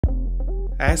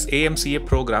As AMCA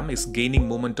program is gaining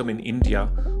momentum in India,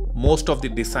 most of the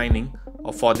designing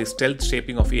for the stealth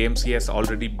shaping of AMCA has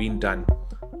already been done.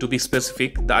 To be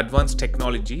specific, the advanced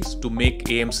technologies to make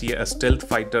AMCA a stealth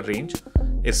fighter range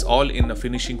is all in a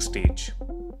finishing stage.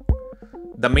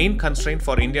 The main constraint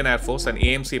for Indian Air Force and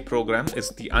AMCA program is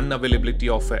the unavailability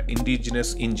of an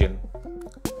indigenous engine.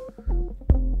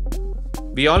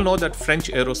 We all know that French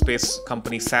aerospace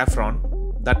company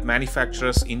Safran, that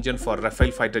manufactures engine for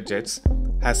Rafale fighter jets,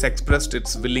 has expressed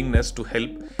its willingness to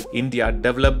help India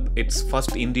develop its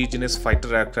first indigenous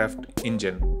fighter aircraft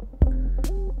engine.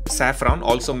 Safran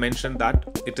also mentioned that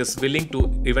it is willing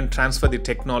to even transfer the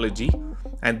technology,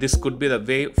 and this could be the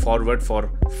way forward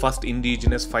for first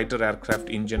indigenous fighter aircraft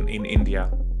engine in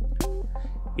India.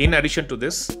 In addition to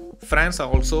this, France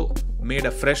also made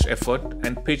a fresh effort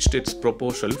and pitched its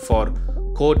proposal for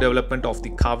co-development of the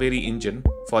Kaveri engine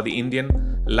for the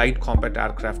Indian light combat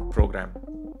aircraft program.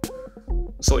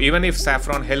 So even if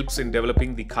Safran helps in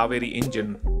developing the Kaveri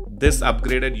engine, this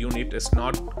upgraded unit is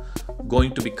not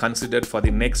going to be considered for the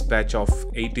next batch of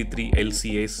 83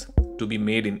 LCAs to be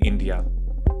made in India,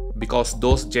 because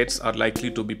those jets are likely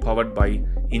to be powered by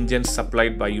engines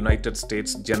supplied by United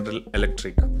States General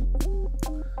Electric.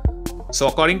 So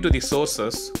according to the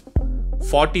sources,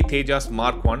 40 Tejas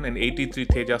Mk1 and 83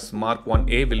 Tejas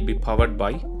Mk1A will be powered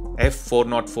by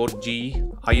F414 GE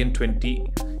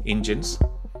IN-20 engines,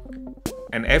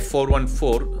 and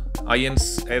F414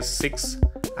 IN-6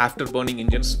 afterburning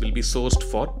engines will be sourced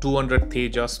for 200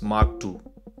 Tejas Mk2.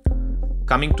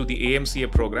 Coming to the AMCA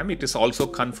program, it is also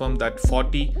confirmed that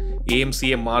 40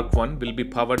 AMCA Mk1 will be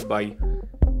powered by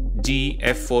GE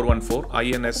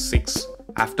F414 IN-6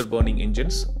 afterburning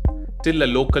engines till a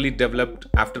locally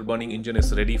developed afterburning engine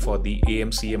is ready for the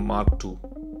AMCA Mk2.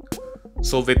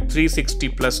 So with 360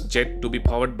 plus jet to be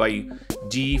powered by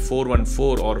GE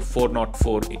 414 or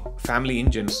 404 family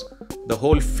engines, the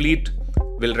whole fleet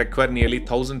will require nearly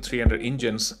 1300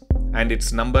 engines, and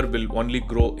its number will only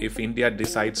grow if India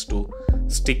decides to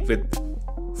stick with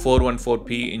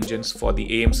 414P engines for the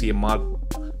AMCA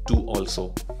Mk2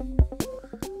 also.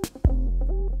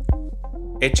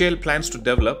 HAL plans to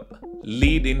develop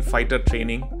lead-in fighter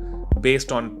training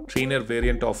based on trainer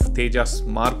variant of Tejas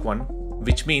Mk1,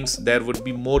 which means there would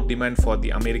be more demand for the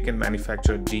American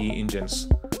manufactured GE engines.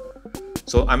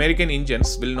 So American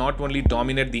engines will not only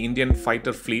dominate the Indian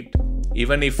fighter fleet,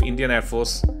 even if Indian Air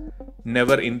Force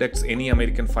never inducts any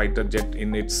American fighter jet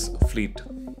in its fleet.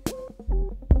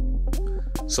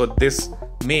 So this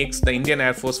makes the Indian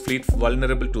Air Force fleet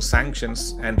vulnerable to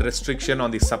sanctions and restriction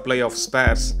on the supply of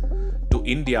spares to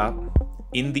India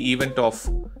in the event of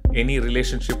any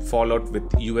relationship fallout with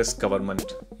US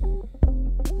government.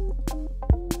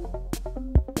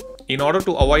 In order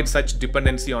to avoid such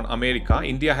dependency on America,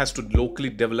 India has to locally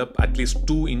develop at least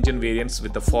 2 engine variants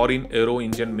with a foreign aero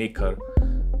engine maker.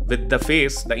 With the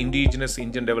phase the indigenous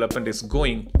engine development is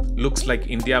going, looks like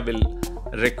India will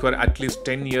require at least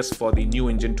 10 years for the new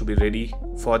engine to be ready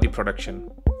for the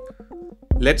production.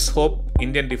 Let's hope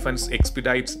Indian Defence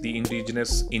expedites the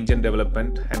indigenous engine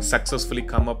development and successfully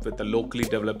come up with a locally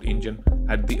developed engine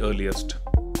at the earliest.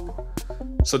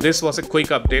 So this was a quick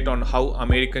update on how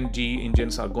American GE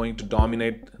engines are going to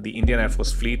dominate the Indian Air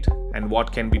Force fleet and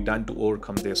what can be done to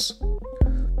overcome this.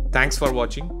 Thanks for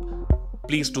watching.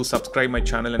 Please do subscribe my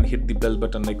channel and hit the bell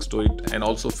button next to it, and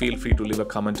also feel free to leave a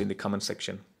comment in the comment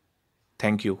section.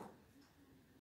 Thank you.